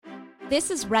This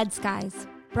is Red Skies,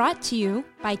 brought to you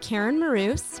by Karen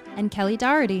Maroos and Kelly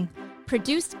Doherty.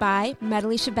 Produced by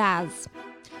Medley Shabazz.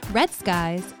 Red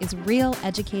Skies is real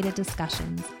educated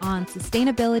discussions on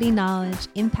sustainability knowledge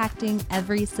impacting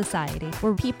every society.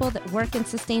 We're people that work in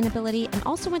sustainability and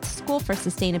also went to school for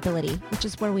sustainability, which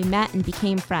is where we met and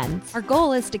became friends. Our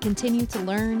goal is to continue to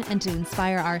learn and to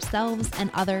inspire ourselves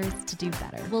and others to do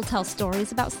better. We'll tell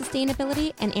stories about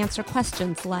sustainability and answer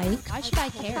questions like, why should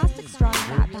I care? Plastic straws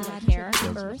that bad care?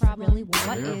 Earth really?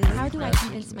 What is? How do I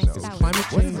convince my spouse? Climate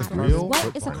change is real.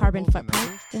 What is a carbon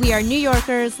footprint? We are New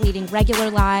Yorkers leading regular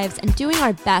lives and doing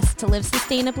our best to live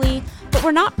sustainably, but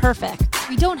we're not perfect.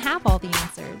 We don't have all the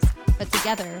answers, but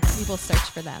together we will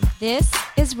search for them. This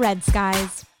is Red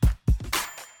Skies.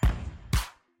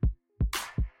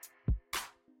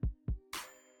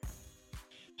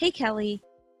 Hey, Kelly.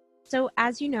 So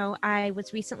as you know, I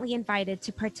was recently invited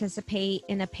to participate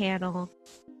in a panel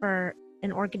for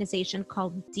an organization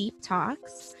called Deep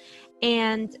Talks.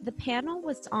 And the panel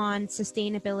was on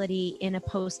sustainability in a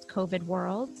post-COVID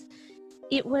world.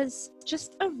 It was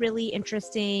just a really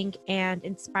interesting and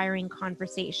inspiring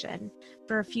conversation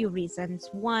for a few reasons.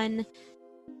 One,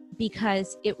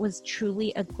 because it was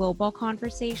truly a global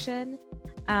conversation.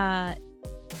 I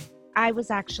was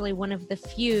actually one of the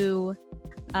few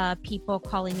people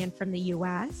calling in from the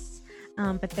US,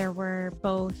 but there were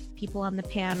both people on the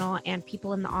panel and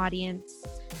people in the audience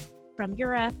from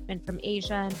Europe and from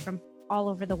Asia and from all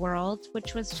over the world,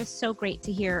 which was just so great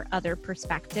to hear other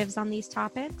perspectives on these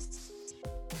topics.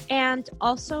 And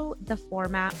also the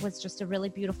format was just a really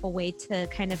beautiful way to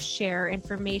kind of share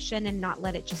information and not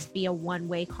let it just be a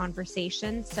one-way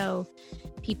conversation. So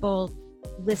people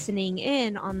listening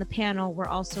in on the panel were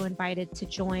also invited to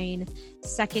join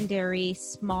secondary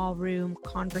small room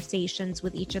conversations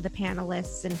with each of the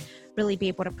panelists and really be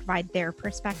able to provide their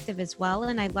perspective as well.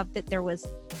 And I love that there was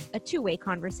a two-way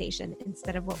conversation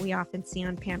instead of what we often see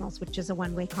on panels, which is a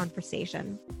one-way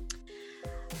conversation.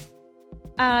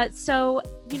 So,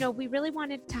 we really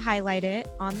wanted to highlight it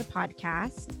on the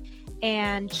podcast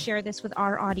and share this with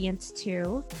our audience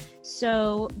too.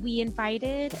 So we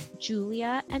invited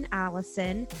Julia and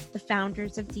Allison, the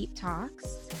founders of Deep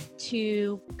Talks,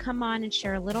 to come on and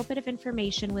share a little bit of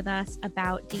information with us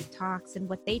about Deep Talks and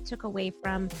what they took away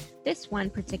from this one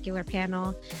particular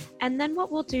panel. And then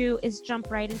what we'll do is jump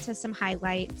right into some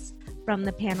highlights from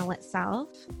the panel itself.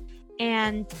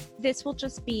 And this will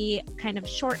just be kind of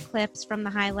short clips from the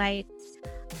highlights.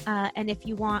 And if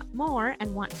you want more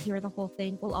and want to hear the whole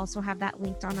thing, we'll also have that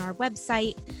linked on our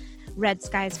website,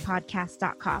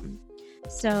 redskiespodcast.com.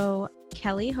 So,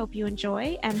 Kelly, hope you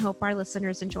enjoy and hope our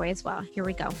listeners enjoy as well. Here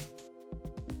we go.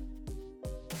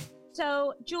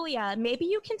 So, Julia, maybe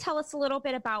you can tell us a little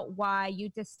bit about why you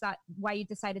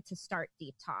decided to start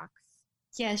Deep Talks.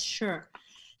 Yes, sure.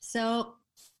 So,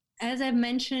 as I've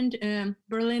mentioned,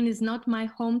 Berlin is not my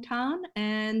hometown,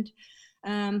 and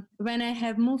when I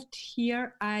have moved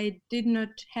here, I did not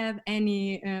have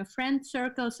any friend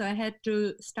circle, so I had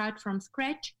to start from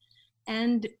scratch,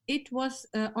 and it was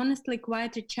honestly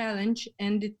quite a challenge,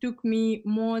 and it took me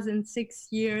more than 6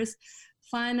 years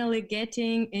finally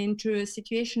getting into a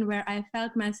situation where I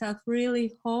felt myself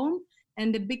really home,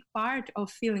 and a big part of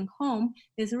feeling home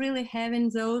is really having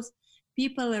those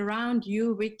people around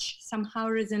you which somehow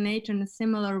resonate on a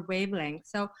similar wavelength.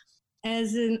 So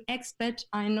as an expat,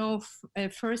 I know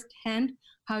firsthand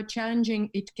how challenging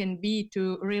it can be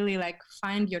to really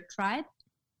find your tribe.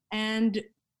 And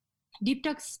Deep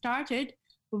Talks started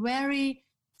very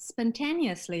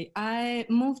spontaneously. I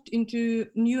moved into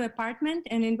new apartment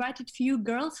and invited few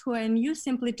girls who I knew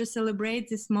simply to celebrate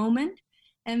this moment.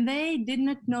 And they did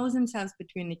not know themselves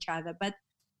between each other, but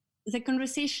the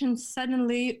conversation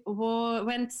suddenly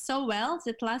went so well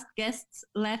that last guests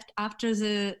left after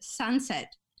the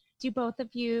sunset. Do both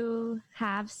of you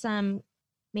have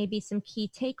maybe some key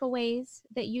takeaways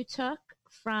that you took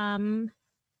from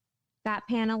that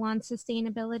panel on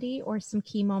sustainability, or some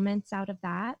key moments out of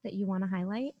that you want to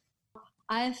highlight?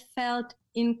 I felt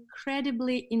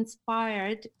incredibly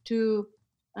inspired to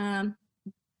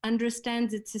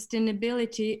understand that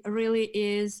sustainability really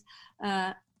is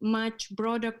a much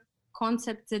broader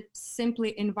concept than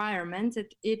simply environment,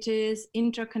 that it is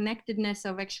interconnectedness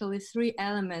of actually three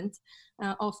elements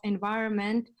of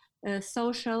environment,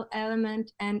 social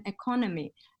element, and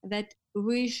economy, that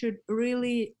we should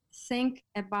really think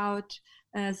about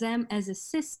them as a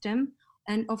system,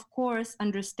 and of course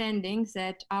understanding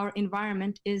that our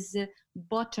environment is the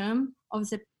bottom of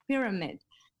the pyramid,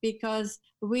 because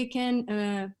we can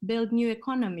build new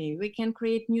economy, we can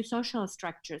create new social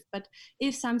structures, but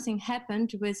if something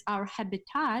happened with our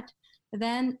habitat,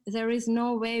 then there is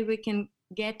no way we can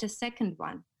get a second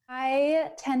one?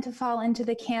 I tend to fall into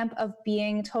the camp of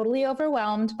being totally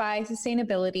overwhelmed by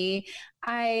sustainability.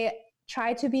 I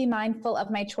try to be mindful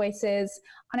of my choices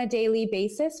on a daily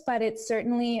basis, but it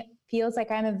certainly feels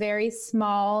like I'm a very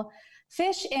small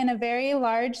fish in a very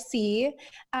large sea.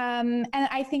 And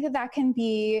I think that can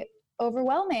be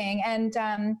overwhelming. And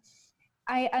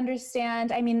I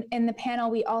understand, I mean, in the panel,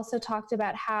 we also talked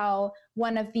about how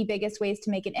one of the biggest ways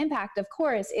to make an impact, of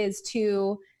course, is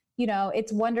to,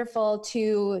 it's wonderful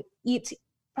to eat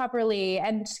properly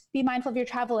and be mindful of your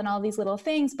travel and all these little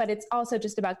things, but it's also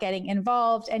just about getting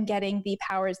involved and getting the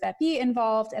powers that be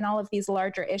involved and all of these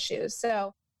larger issues.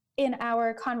 So in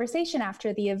our conversation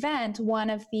after the event, one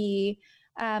of the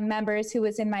members who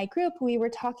was in my group, we were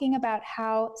talking about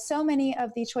how so many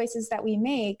of the choices that we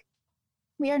make,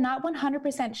 we are not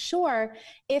 100% sure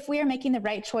if we are making the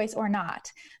right choice or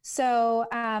not. So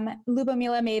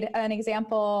Lubomila made an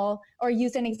example or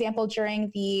used an example during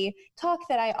the talk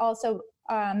that I also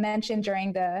mentioned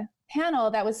during the panel.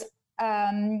 That was,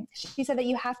 she said that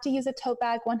you have to use a tote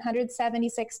bag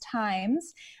 176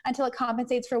 times until it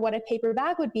compensates for what a paper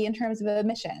bag would be in terms of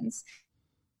emissions.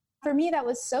 For me, that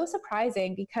was so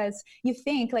surprising because you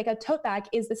think like a tote bag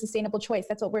is the sustainable choice.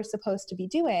 That's what we're supposed to be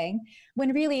doing,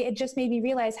 when really it just made me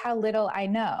realize how little I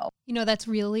know. That's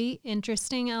really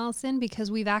interesting, Allison,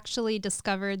 because we've actually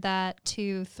discovered that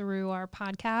too through our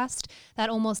podcast,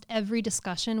 that almost every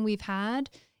discussion we've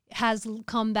had has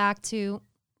come back to,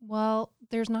 well,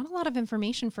 there's not a lot of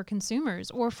information for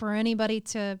consumers or for anybody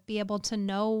to be able to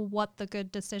know what the good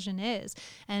decision is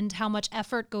and how much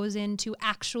effort goes into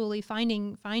actually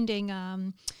finding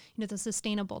the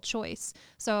sustainable choice.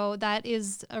 So that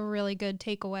is a really good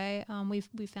takeaway.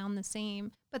 We found the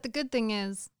same. But the good thing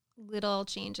is little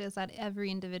changes that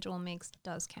every individual makes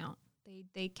does count.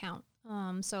 They count.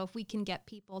 So if we can get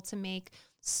people to make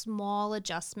small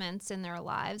adjustments in their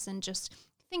lives and just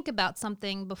think about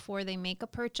something before they make a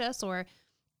purchase or,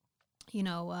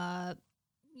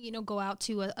 go out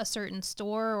to a certain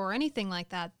store or anything like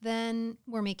that, then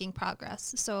we're making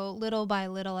progress. So little by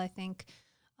little, I think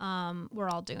we're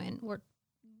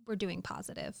doing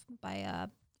positive by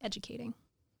educating.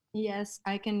 Yes,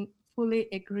 I can fully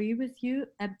agree with you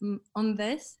on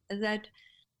this, that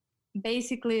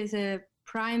basically the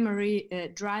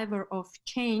primary driver of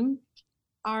change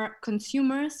are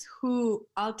consumers who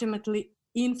ultimately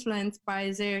influenced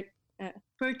by their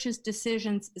purchase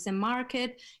decisions, the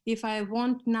market. If I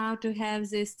want now to have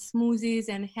these smoothies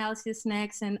and healthy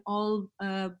snacks and all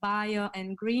bio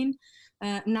and green,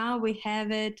 now we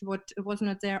have it, what was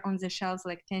not there on the shelves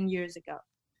like 10 years ago.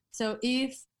 So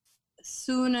if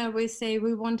sooner we say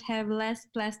we won't have less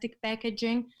plastic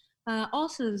packaging,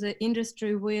 also the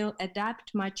industry will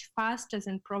adapt much faster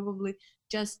than probably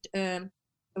just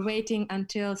waiting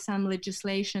until some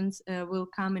legislations will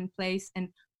come in place and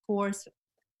force.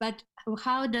 But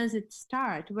how does it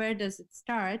start? Where does it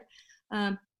start?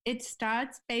 It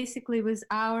starts basically with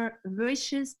our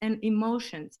wishes and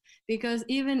emotions, because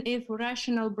even if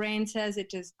rational brain says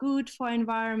it is good for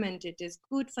environment, it is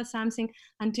good for something,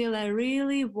 until I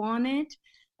really want it,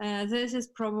 this is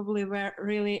probably where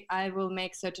really I will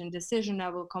make certain decision. I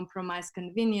will compromise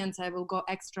convenience. I will go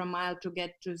extra mile to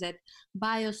get to that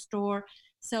bio store.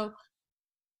 So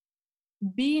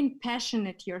being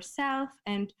passionate yourself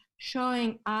and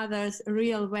showing others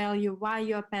real value, why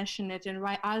you're passionate and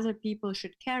why other people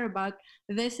should care about,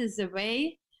 this is the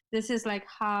way. This is like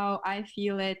how I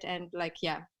feel it. And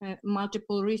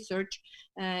multiple research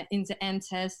in the end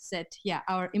says that,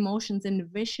 our emotions and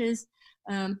wishes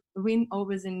win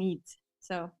over the needs.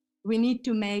 So we need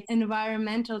to make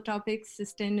environmental topics,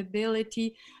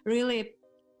 sustainability, really a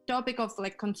topic of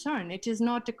concern. It is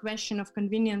not a question of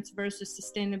convenience versus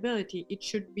sustainability. It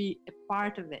should be a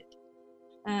part of it.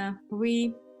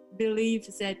 We believe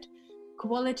that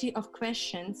quality of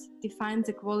questions defines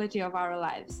the quality of our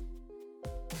lives.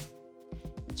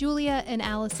 Julia and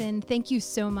Allison, thank you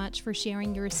so much for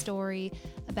sharing your story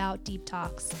about Deep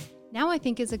Talks. Now I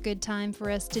think is a good time for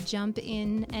us to jump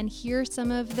in and hear some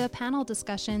of the panel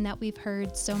discussion that we've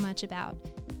heard so much about.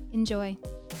 Enjoy.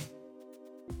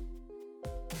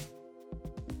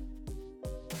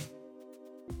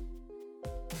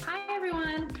 Hi,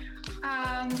 everyone.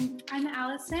 I'm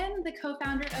Allison, the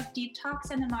co-founder of Deep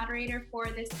Talks and the moderator for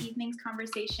this evening's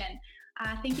conversation.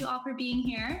 Thank you all for being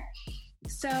here.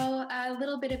 So a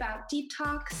little bit about Deep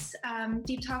Talks.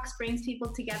 Deep Talks brings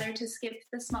people together to skip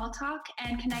the small talk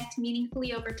and connect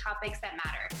meaningfully over topics that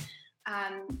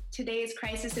matter. Today's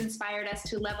crisis inspired us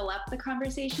to level up the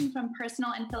conversation from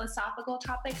personal and philosophical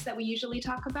topics that we usually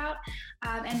talk about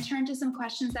and turn to some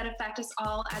questions that affect us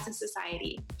all as a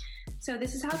society. So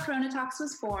this is how Corona Talks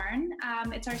was born.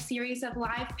 It's our series of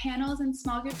live panels and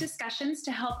small group discussions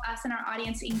to help us and our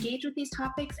audience engage with these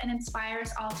topics and inspire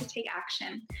us all to take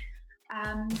action.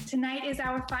 Tonight is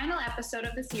our final episode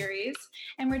of the series,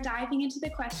 and we're diving into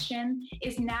the question,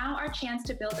 is now our chance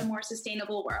to build a more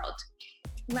sustainable world?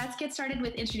 Let's get started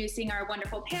with introducing our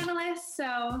wonderful panelists.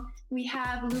 So we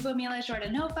have Lubomila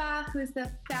Jordanova, who is the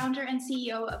founder and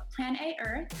CEO of Plan A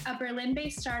Earth, a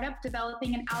Berlin-based startup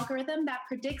developing an algorithm that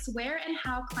predicts where and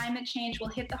how climate change will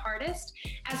hit the hardest,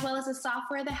 as well as a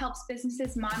software that helps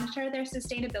businesses monitor their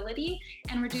sustainability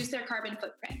and reduce their carbon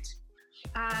footprint.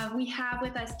 We have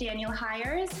with us Daniel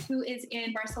Hires, who is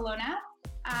in Barcelona.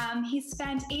 He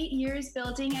spent 8 years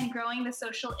building and growing the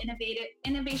social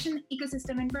innovation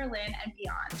ecosystem in Berlin and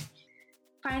beyond.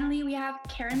 Finally, we have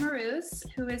Karen Marous,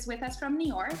 who is with us from New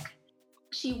York.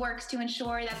 She works to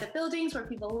ensure that the buildings where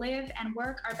people live and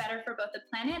work are better for both the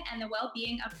planet and the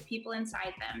well-being of the people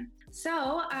inside them. So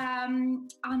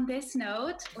on this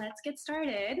note, let's get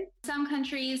started. Some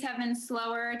countries have been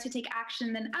slower to take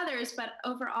action than others, but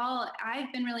overall,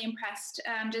 I've been really impressed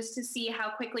just to see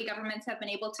how quickly governments have been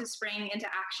able to spring into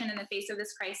action in the face of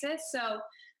this crisis. So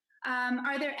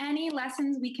are there any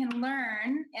lessons we can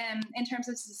learn in terms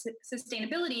of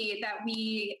sustainability that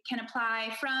we can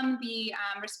apply from the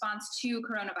response to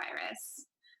coronavirus?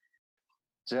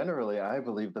 Generally, I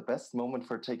believe the best moment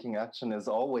for taking action is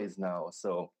always now.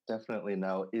 So definitely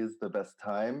now is the best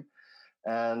time.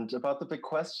 And about the big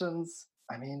questions,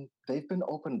 I mean, they've been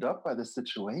opened up by the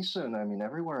situation. I mean,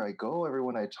 everywhere I go,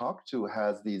 everyone I talk to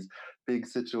has these big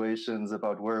situations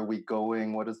about where are we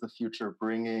going, what is the future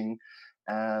bringing.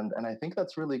 And I think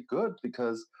that's really good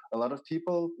because a lot of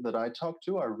people that I talk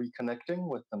to are reconnecting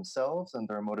with themselves and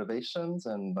their motivations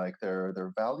and like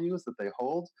their values that they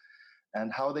hold and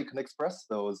how they can express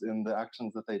those in the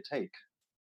actions that they take.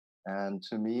 And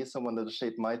to me, someone that has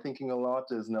shaped my thinking a lot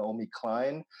is Naomi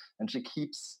Klein. And she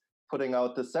keeps putting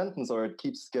out this sentence, or it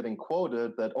keeps getting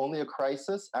quoted, that only a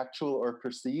crisis, actual or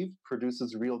perceived,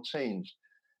 produces real change.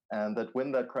 And that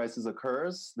when that crisis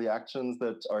occurs, the actions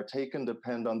that are taken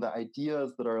depend on the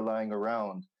ideas that are lying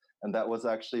around. And that was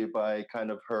actually by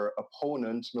kind of her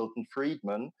opponent, Milton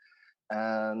Friedman.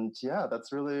 And yeah,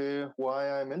 that's really why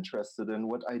I'm interested in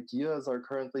what ideas are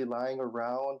currently lying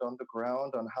around on the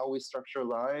ground on how we structure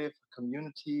life,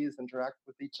 communities interact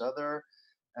with each other,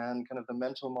 and kind of the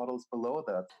mental models below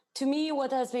that. To me,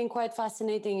 what has been quite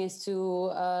fascinating is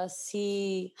to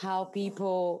see how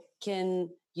people can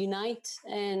unite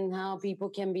and how people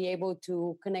can be able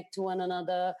to connect to one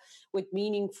another with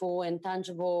meaningful and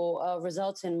tangible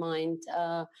results in mind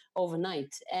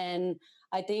overnight. And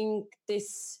I think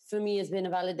this, for me, has been a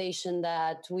validation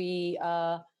that we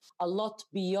are a lot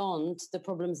beyond the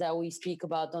problems that we speak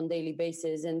about on a daily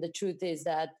basis. And the truth is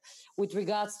that with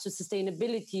regards to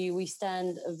sustainability, we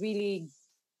stand a really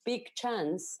big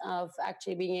chance of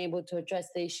actually being able to address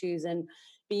the issues and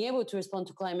being able to respond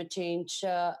to climate change,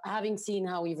 having seen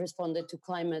how we've responded to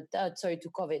to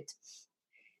COVID.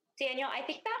 Daniel, I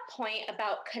think that point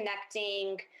about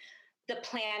connecting the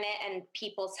planet and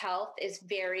people's health is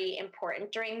very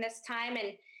important during this time.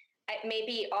 And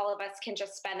maybe all of us can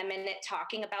just spend a minute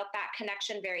talking about that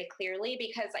connection very clearly,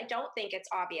 because I don't think it's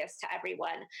obvious to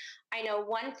everyone. I know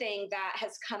one thing that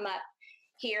has come up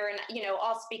here, and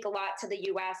I'll speak a lot to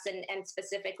the US and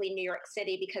specifically New York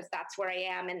City, because that's where I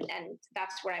am and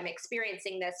that's where I'm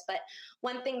experiencing this. But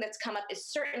one thing that's come up is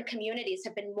certain communities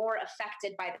have been more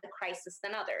affected by the crisis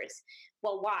than others.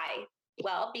 Well, why?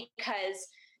 Well, because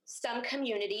some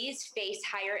communities face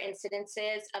higher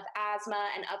incidences of asthma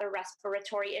and other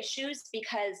respiratory issues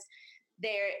because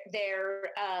they're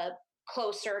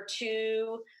closer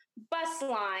to bus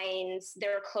lines,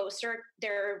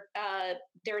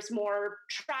 there's more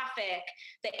traffic,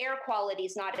 the air quality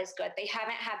is not as good. They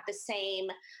haven't had the same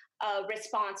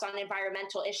response on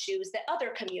environmental issues that other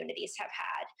communities have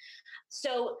had.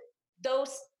 So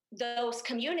those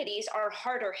communities are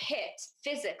harder hit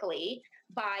physically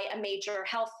by a major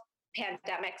health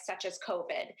pandemic such as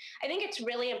COVID. I think it's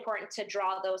really important to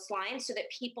draw those lines so that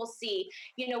people see,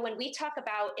 when we talk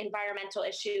about environmental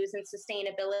issues and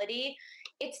sustainability,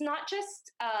 it's not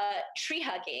just tree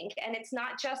hugging, and it's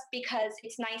not just because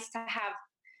it's nice to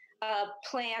have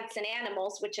plants and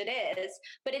animals, which it is,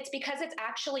 but it's because it's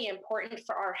actually important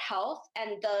for our health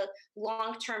and the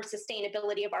long-term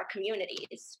sustainability of our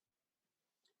communities.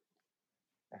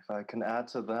 If I can add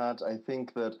to that, I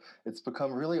think that it's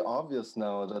become really obvious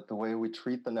now that the way we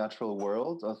treat the natural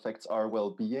world affects our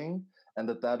well-being, and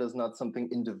that is not something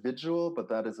individual, but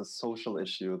that is a social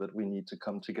issue that we need to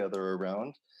come together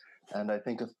around. And I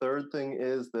think a third thing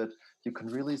is that you can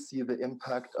really see the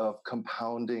impact of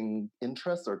compounding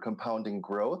interest or compounding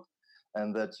growth,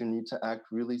 and that you need to act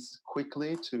really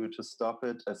quickly to stop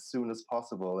it as soon as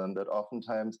possible. And that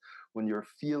oftentimes when you're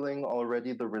feeling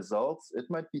already the results, it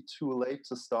might be too late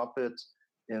to stop it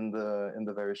in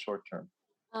the very short term.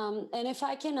 And if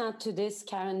I can add to this,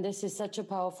 Karen, this is such a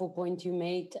powerful point you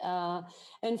made.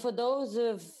 And for those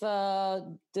of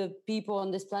the people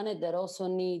on this planet that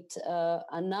also need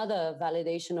another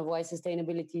validation of why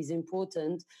sustainability is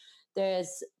important,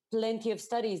 there's plenty of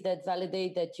studies that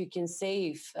validate that you can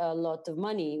save a lot of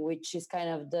money, which is kind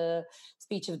of the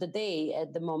speech of the day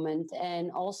at the moment.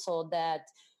 And also that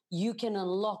you can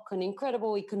unlock an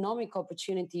incredible economic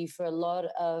opportunity for a lot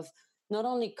of not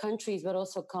only countries, but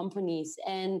also companies.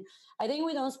 And I think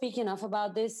we don't speak enough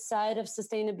about this side of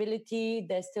sustainability.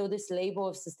 There's still this label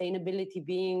of sustainability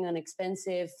being an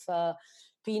expensive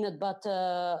peanut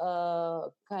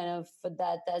butter kind of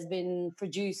that has been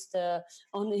produced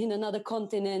in another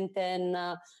continent and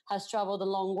has traveled a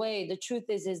long way. The truth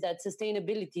is that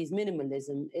sustainability is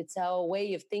minimalism. It's our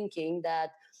way of thinking that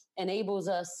enables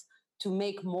us to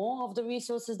make more of the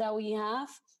resources that we have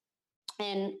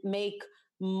and make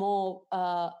more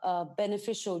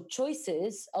beneficial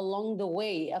choices along the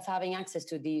way of having access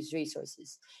to these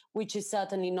resources, which is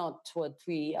certainly not what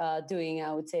we are doing,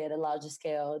 I would say, at a larger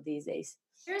scale these days.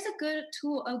 There's a good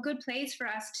tool, a good place for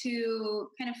us to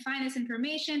kind of find this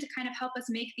information to kind of help us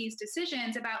make these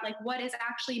decisions about like what is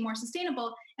actually more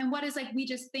sustainable and what is like we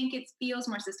just think it feels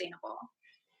more sustainable.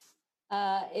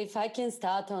 If I can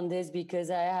start on this,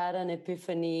 because I had an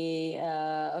epiphany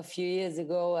a few years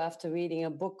ago after reading a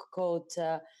book called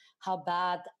How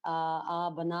Bad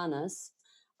Are Bananas?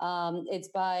 It's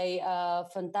by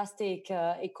fantastic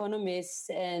economists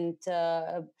and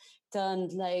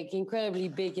turned like incredibly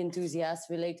big enthusiast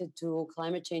related to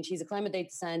climate change. He's a climate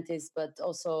data scientist, but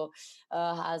also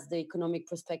has the economic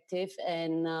perspective.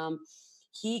 And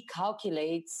he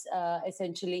calculates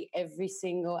essentially every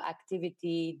single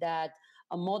activity that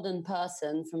a modern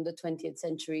person from the 20th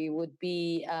century would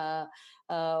be, doing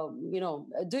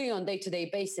on day-to-day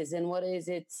basis. And what are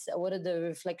the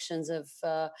reflections of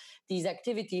these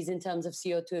activities in terms of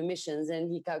CO2 emissions? And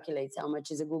he calculates how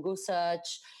much is a Google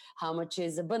search, how much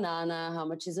is a banana, how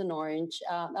much is an orange.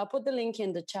 I'll put the link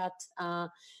in the chat.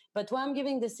 But why I'm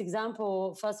giving this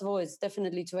example, first of all, is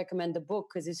definitely to recommend the book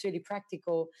because it's really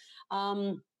practical.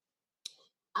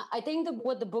 I think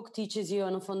what the book teaches you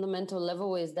on a fundamental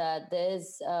level is that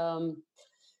there's a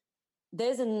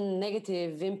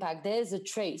negative impact. There's a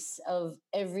trace of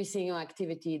every single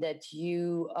activity that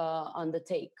you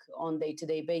undertake on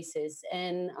day-to-day basis.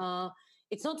 And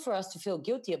it's not for us to feel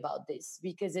guilty about this,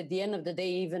 because at the end of the day,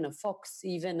 even a fox,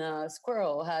 even a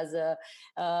squirrel has a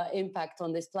impact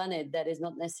on this planet that is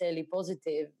not necessarily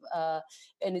positive.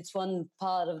 And it's one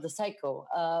part of the cycle.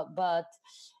 But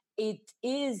it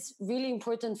is really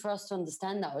important for us to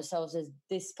understand ourselves as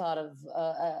this part of,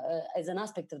 as an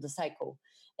aspect of the cycle,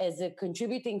 as a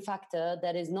contributing factor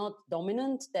that is not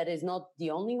dominant, that is not the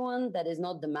only one, that is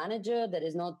not the manager, that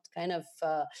is not kind of,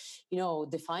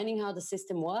 defining how the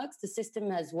system works. The system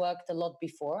has worked a lot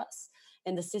before us,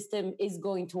 and the system is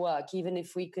going to work, even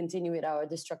if we continue with our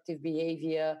destructive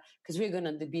behavior, because we're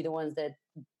going to be the ones that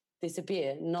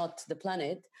disappear, not the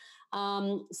planet.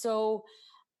 So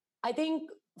I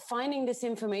think finding this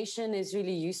information is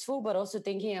really useful, but also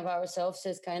thinking of ourselves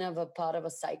as kind of a part of a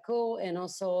cycle, and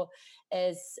also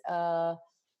as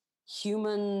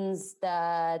humans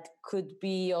that could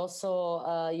be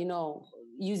also,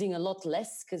 using a lot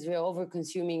less because we're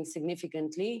over-consuming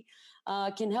significantly,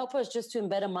 can help us just to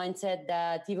embed a mindset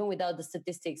that even without the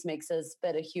statistics makes us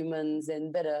better humans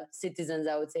and better citizens,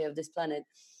 I would say, of this planet.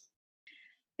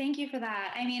 Thank you for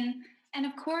that. I mean, and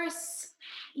of course,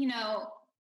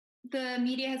 the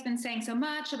media has been saying so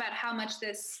much about how much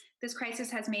this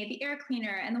crisis has made the air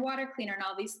cleaner and the water cleaner and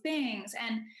all these things.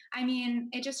 And I mean,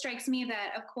 it just strikes me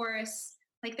that, of course,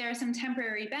 like there are some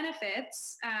temporary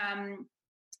benefits,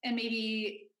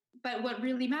 but what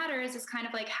really matters is kind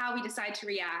of like how we decide to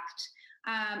react.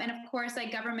 And of course,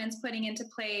 like governments putting into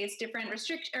place different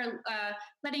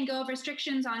letting go of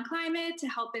restrictions on climate to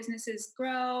help businesses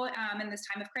grow in this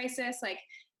time of crisis. Like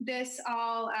this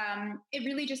all, it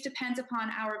really just depends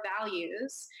upon our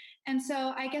values. And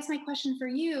so I guess my question for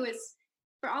you is,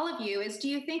 for all of you, is do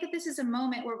you think that this is a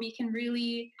moment where we can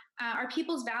really, are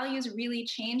people's values really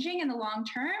changing in the long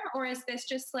term, or is this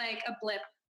just like a blip?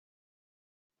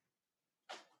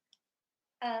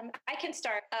 I can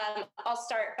start. I'll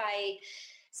start by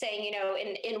saying,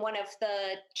 in one of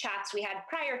the chats we had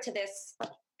prior to this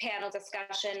panel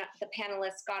discussion, the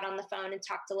panelists got on the phone and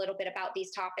talked a little bit about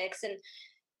these topics. And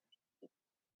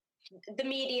the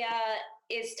media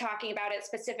is talking about it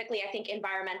specifically. I think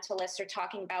environmentalists are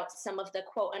talking about some of the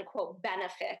quote unquote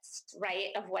benefits, right,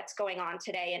 of what's going on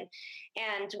today.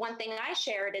 And one thing I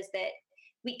shared is that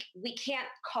we can't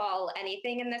call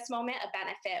anything in this moment a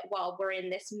benefit while we're in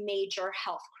this major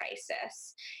health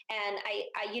crisis. And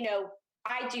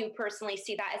I do personally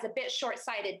see that as a bit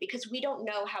short-sighted because we don't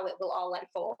know how it will all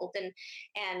unfold.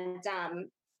 And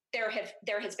there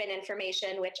has been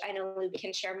information, which I know Luke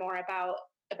can share more about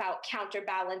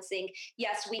counterbalancing.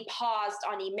 Yes, we paused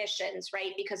on emissions,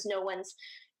 right? Because no one's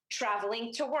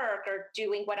traveling to work or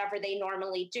doing whatever they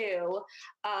normally do.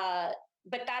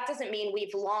 But that doesn't mean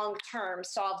we've long-term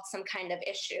solved some kind of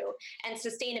issue. And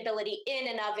sustainability in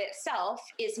and of itself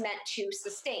is meant to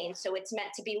sustain. So it's meant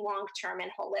to be long-term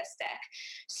and holistic.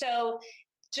 So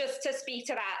just to speak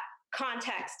to that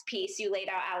context piece you laid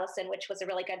out, Allison, which was a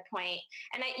really good point.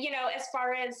 And as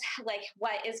far as like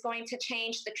what is going to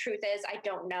change, the truth is I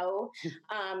don't know.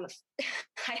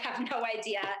 I have no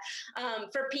idea.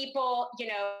 For people,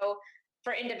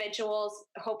 for individuals,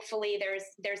 hopefully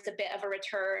there's a bit of a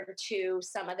return to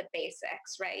some of the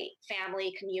basics, right?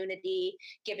 Family, community,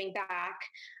 giving back.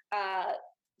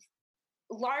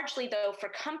 Largely though, for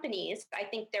companies, I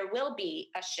think there will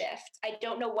be a shift. I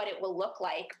don't know what it will look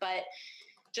like, but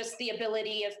just the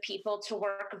ability of people to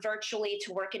work virtually,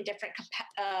 to work in different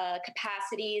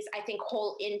capacities. I think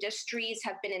whole industries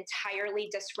have been entirely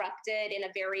disrupted in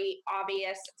a very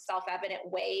obvious, self-evident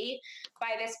way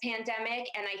by this pandemic.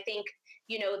 And I think,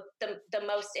 the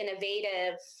most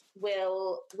innovative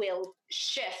will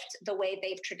shift the way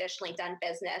they've traditionally done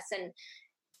business. And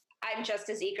I'm just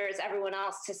as eager as everyone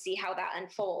else to see how that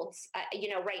unfolds.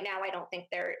 Right now, I don't think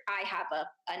I have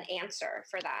an answer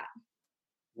for that.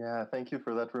 Yeah, thank you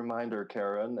for that reminder,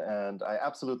 Karen. And I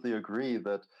absolutely agree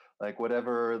that like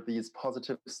whatever these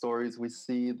positive stories we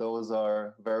see, those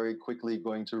are very quickly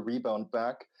going to rebound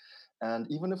back. And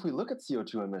even if we look at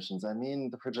CO2 emissions, I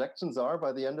mean, the projections are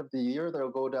by the end of the year,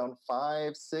 they'll go down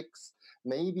 5, 6,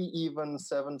 maybe even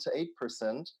 7 to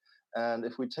 8%. And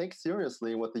if we take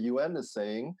seriously what the UN is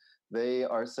saying, they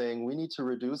are saying we need to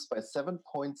reduce by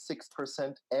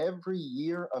 7.6% every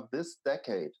year of this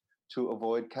decade to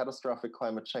avoid catastrophic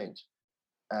climate change.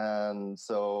 And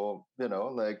so,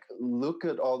 look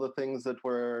at all the things that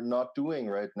we're not doing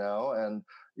right now. And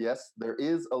yes, there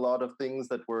is a lot of things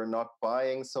that we're not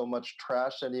buying so much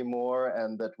trash anymore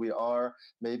and that we are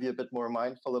maybe a bit more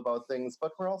mindful about things,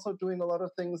 but we're also doing a lot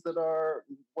of things that are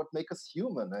what make us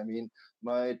human. I mean,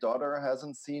 my daughter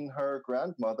hasn't seen her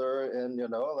grandmother in,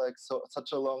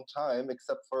 such a long time,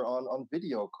 except for on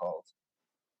video calls.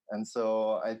 And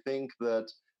so I think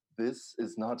that this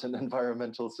is not an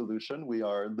environmental solution. We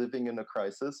are living in a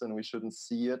crisis and we shouldn't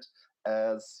see it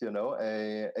as,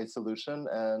 a solution.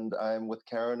 And I'm with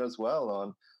Karen as well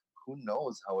on who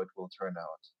knows how it will turn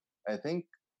out. I think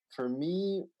for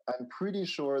me, I'm pretty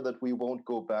sure that we won't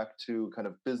go back to kind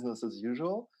of business as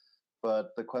usual.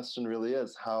 But the question really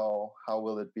is how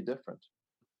will it be different?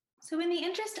 So in the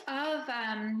interest of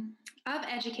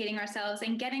educating ourselves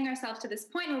and getting ourselves to this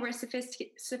point where we're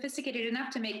sophisticated enough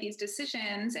to make these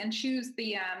decisions and choose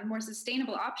the more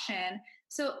sustainable option,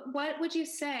 so what would you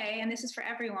say, and this is for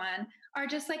everyone, are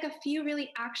just like a few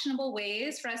really actionable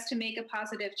ways for us to make a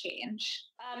positive change?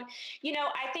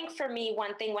 I think for me,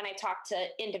 one thing when I talk to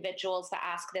individuals that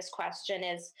ask this question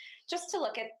is just to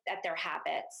look at their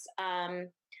habits.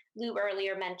 Lou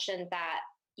earlier mentioned that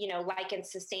liken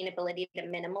sustainability to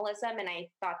minimalism. And I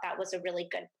thought that was a really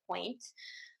good point.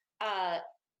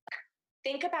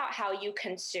 Think about how you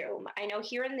consume. I know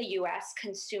here in the US,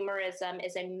 consumerism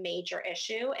is a major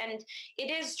issue, and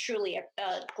it is truly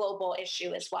a global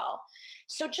issue as well.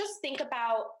 So just think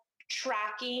about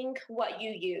tracking what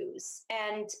you use.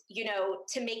 And,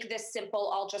 to make this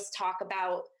simple, I'll just talk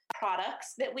about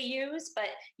products that we use, but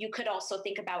you could also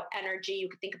think about energy, you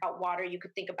could think about water, you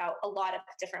could think about a lot of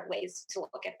different ways to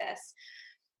look at this.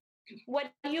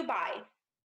 What do you buy?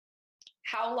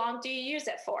 How long do you use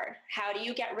it for? How do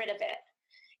you get rid of it?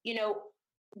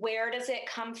 Where does it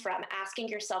come from? Asking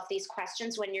yourself these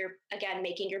questions when you're, again,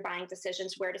 making your buying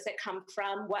decisions. Where does it come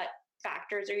from? What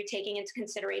factors are you taking into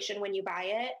consideration when you buy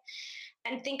it?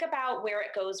 And think about where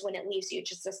it goes when it leaves you.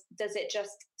 Does it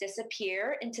just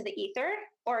disappear into the ether?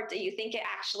 Or do you think it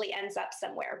actually ends up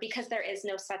somewhere? Because there is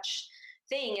no such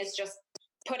thing as just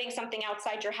putting something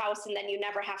outside your house and then you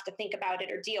never have to think about it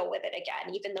or deal with it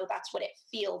again, even though that's what it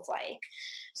feels like.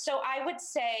 So I would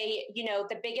say,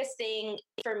 the biggest thing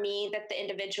for me that the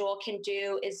individual can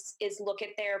do is look at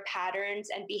their patterns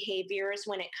and behaviors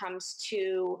when it comes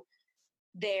to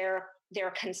their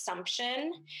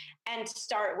consumption and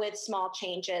start with small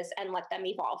changes and let them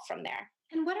evolve from there.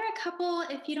 And what are a couple,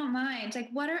 if you don't mind, like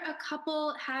what are a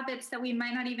couple habits that we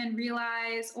might not even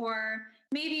realize, or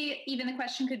maybe even the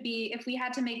question could be, if we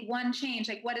had to make one change,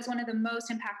 like what is one of the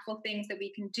most impactful things that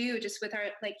we can do just with our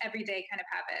like everyday kind of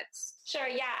habits? Sure.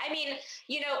 Yeah. I mean,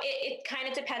 it kind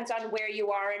of depends on where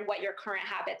you are and what your current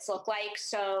habits look like.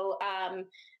 So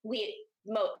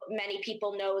many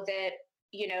people know that,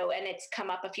 and it's come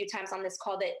up a few times on this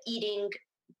call, that eating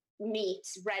meat,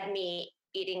 red meat,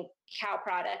 eating cow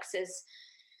products is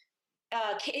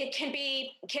it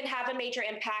can have a major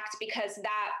impact, because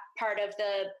that part of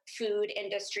the food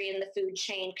industry and the food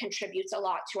chain contributes a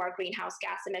lot to our greenhouse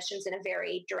gas emissions in a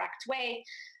very direct way.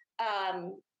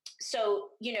 So,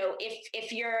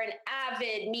 if you're an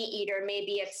avid meat eater,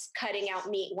 maybe it's cutting out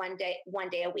meat one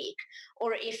day a week.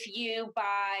 Or if you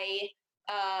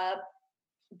buy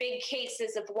big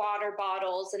cases of water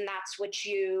bottles and that's what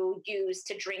you use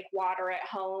to drink water at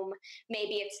home,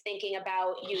 maybe it's thinking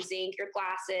about using your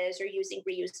glasses or using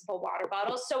reusable water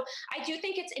bottles. So I do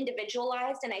think it's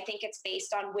individualized, and I think it's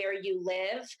based on where you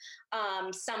live.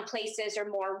 Some places are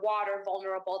more water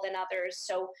vulnerable than others,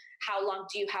 so how long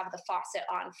do you have the faucet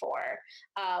on for?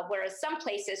 Whereas some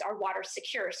places are water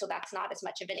secure, so that's not as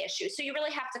much of an issue. So you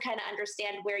really have to kind of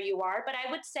understand where you are. But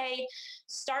I would say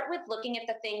start with looking at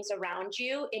the things around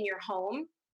you in your home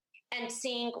and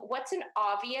seeing what's an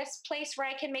obvious place where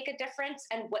I can make a difference,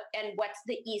 and what's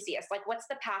the easiest, like what's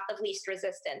the path of least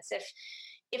resistance.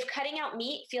 If cutting out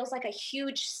meat feels like a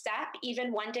huge step,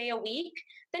 even one day a week,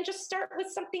 then just start with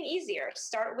something easier.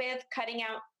 Start with cutting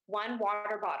out one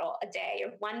water bottle a day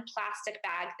or one plastic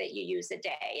bag that you use a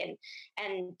day,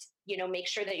 and make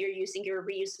sure that you're using your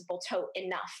reusable tote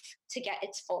enough to get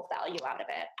its full value out of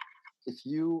it. If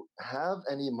you have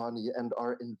any money and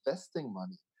are investing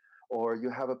money, or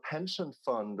you have a pension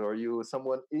fund, or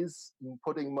someone is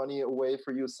putting money away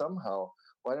for you somehow,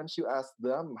 why don't you ask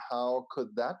them how could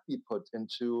that be put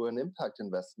into an impact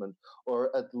investment,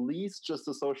 or at least just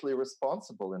a socially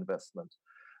responsible investment?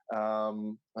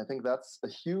 I think that's a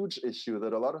huge issue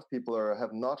that a lot of people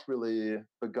have not really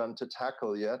begun to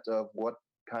tackle yet, of what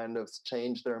kind of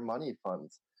change their money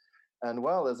funds. And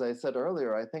well, as I said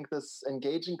earlier, I think this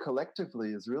engaging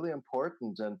collectively is really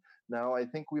important. And now I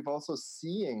think we've also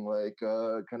seeing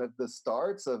kind of the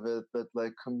starts of it, that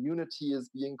like community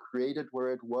is being created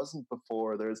where it wasn't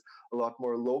before. There's a lot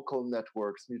more local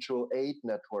networks, mutual aid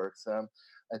networks.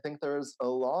 I think there's a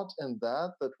lot in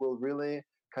that will really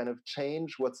kind of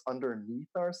change what's underneath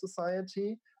our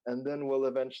society, and then will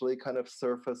eventually kind of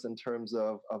surface in terms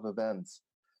of events.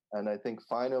 And I think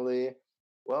finally,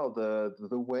 well,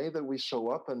 the way that we show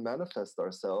up and manifest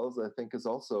ourselves, I think, is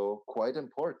also quite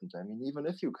important. I mean, even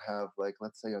if you have, like,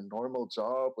 let's say, a normal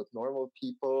job with normal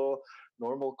people,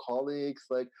 normal colleagues,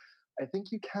 like, I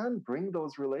think you can bring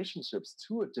those relationships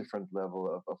to a different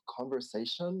level of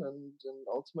conversation and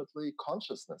ultimately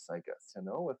consciousness, I guess,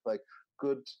 with like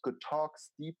good talks,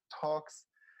 deep talks,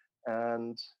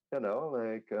 and,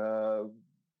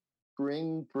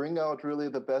 bring out really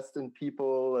the best in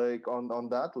people, like on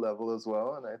that level as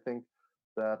well. And I think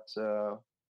that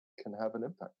can have an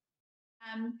impact.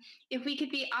 If we could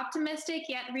be optimistic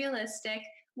yet realistic,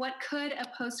 what could a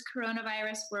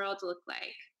post-coronavirus world look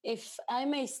like? If I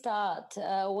may start,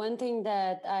 one thing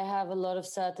that I have a lot of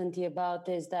certainty about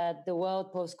is that the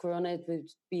world post-corona would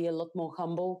be a lot more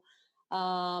humble.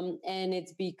 And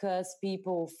it's because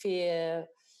people fear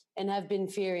and have been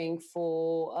fearing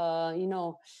for,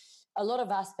 a lot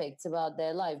of aspects about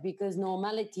their life, because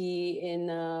normality in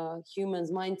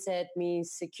humans' mindset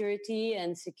means security,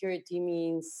 and security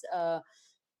means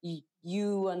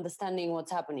you understanding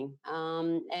what's happening,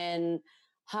 and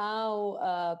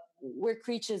how we're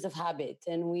creatures of habit,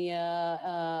 and we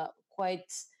are quite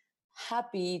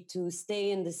happy to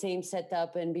stay in the same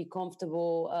setup and be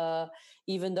comfortable,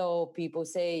 even though people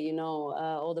say,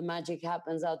 all the magic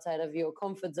happens outside of your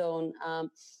comfort zone.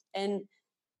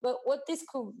 But what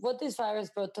this virus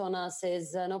brought on us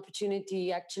is an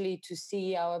opportunity actually to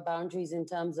see our boundaries in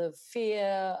terms of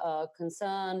fear,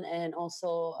 concern, and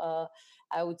also,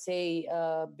 I would say,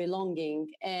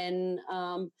 belonging. And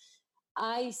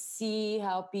I see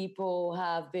how people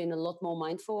have been a lot more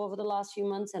mindful over the last few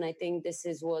months, and I think this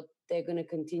is what they're going to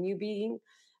continue being.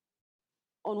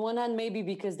 On one hand, maybe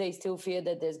because they still fear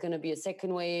that there's going to be a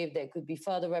second wave, there could be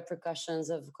further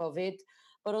repercussions of COVID.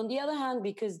 But on the other hand,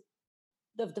 because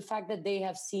of the fact that they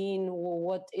have seen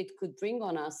what it could bring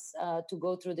on us to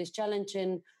go through this challenge,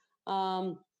 and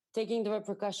taking the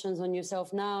repercussions on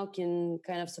yourself now can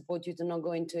kind of support you to not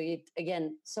go into it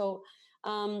again. So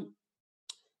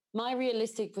my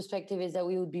realistic perspective is that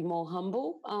we would be more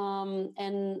humble,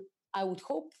 and I would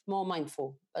hope more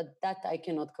mindful, but that I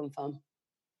cannot confirm.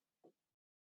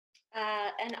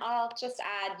 And I'll just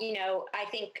add, I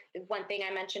think one thing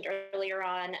I mentioned earlier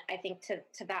on, I think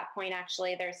to that point,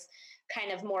 actually, there's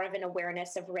kind of more of an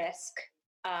awareness of risk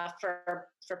for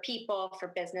people,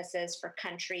 for businesses, for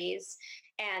countries.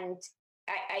 And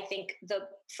I think the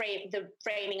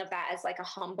framing of that as like a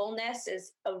humbleness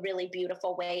is a really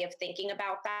beautiful way of thinking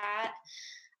about that.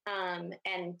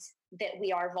 And that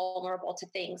we are vulnerable to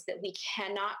things that we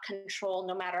cannot control,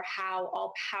 no matter how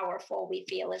all powerful we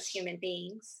feel as human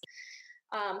beings.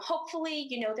 Hopefully,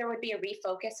 there would be a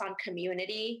refocus on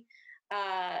community.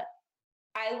 I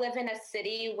live in a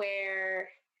city where,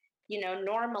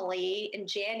 normally in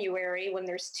January, when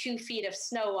there's 2 feet of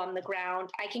snow on the ground,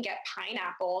 I can get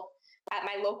pineapple at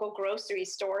my local grocery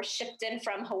store shipped in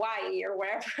from Hawaii or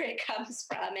wherever it comes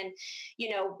from. And,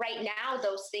 right now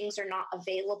those things are not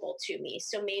available to me.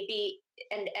 So maybe,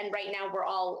 and right now we're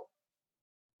all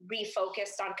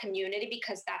refocused on community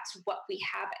because that's what we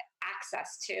have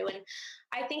access to. And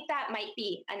I think that might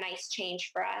be a nice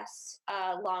change for us,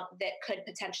 that could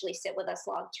potentially sit with us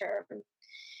long term.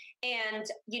 And,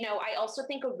 I also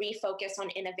think a refocus on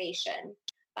innovation.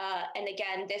 And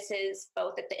again, this is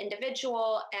both at the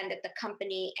individual and at the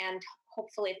company and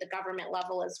hopefully at the government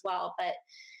level as well. But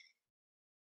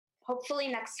hopefully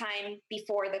next time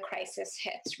before the crisis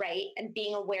hits, right? And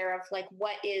being aware of like,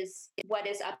 what is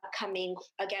upcoming?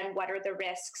 Again, what are the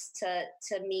risks to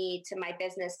me, to my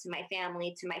business, to my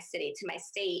family, to my city, to my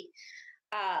state?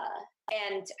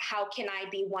 And how can I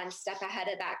be one step ahead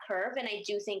of that curve? And I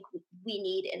do think we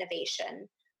need innovation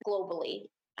globally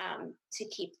to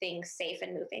keep things safe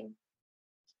and moving.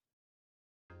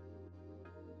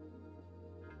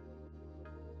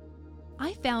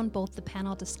 I found both the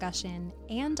panel discussion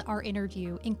and our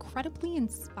interview incredibly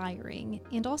inspiring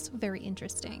and also very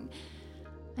interesting.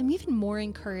 I'm even more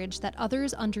encouraged that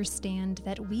others understand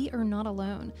that we are not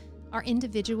alone. Our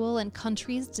individual and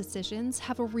country's decisions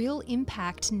have a real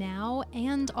impact now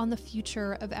and on the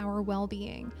future of our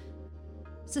well-being.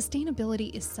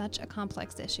 Sustainability is such a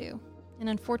complex issue, and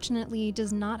unfortunately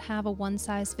does not have a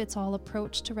one-size-fits-all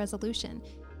approach to resolution.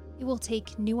 It will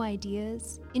take new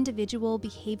ideas, individual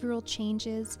behavioral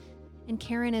changes, and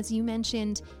Karen, as you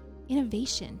mentioned,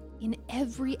 innovation in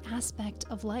every aspect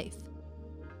of life.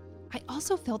 I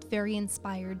also felt very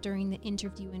inspired during the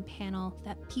interview and panel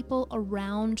that people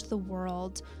around the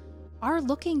world are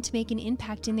looking to make an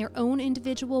impact in their own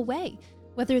individual way,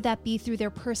 whether that be through their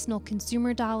personal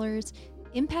consumer dollars,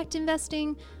 impact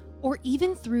investing, or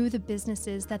even through the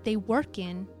businesses that they work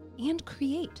in and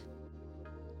create.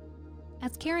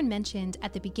 As Karen mentioned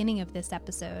at the beginning of this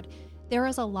episode, there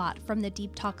is a lot from the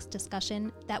Deep Talks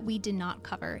discussion that we did not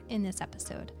cover in this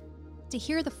episode. To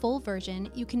hear the full version,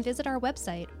 you can visit our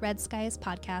website,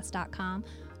 redskiespodcast.com,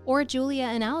 or Julia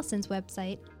and Allison's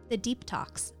website,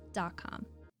 thedeeptalks.com.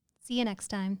 See you next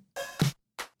time.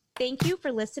 Thank you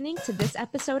for listening to this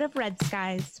episode of Red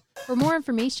Skies. For more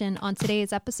information on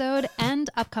today's episode and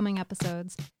upcoming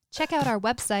episodes, check out our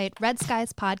website,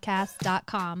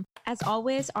 redskiespodcast.com. As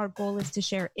always, our goal is to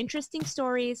share interesting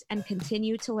stories and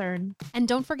continue to learn. And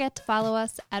don't forget to follow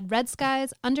us at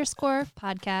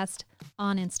redskies_podcast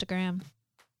on Instagram.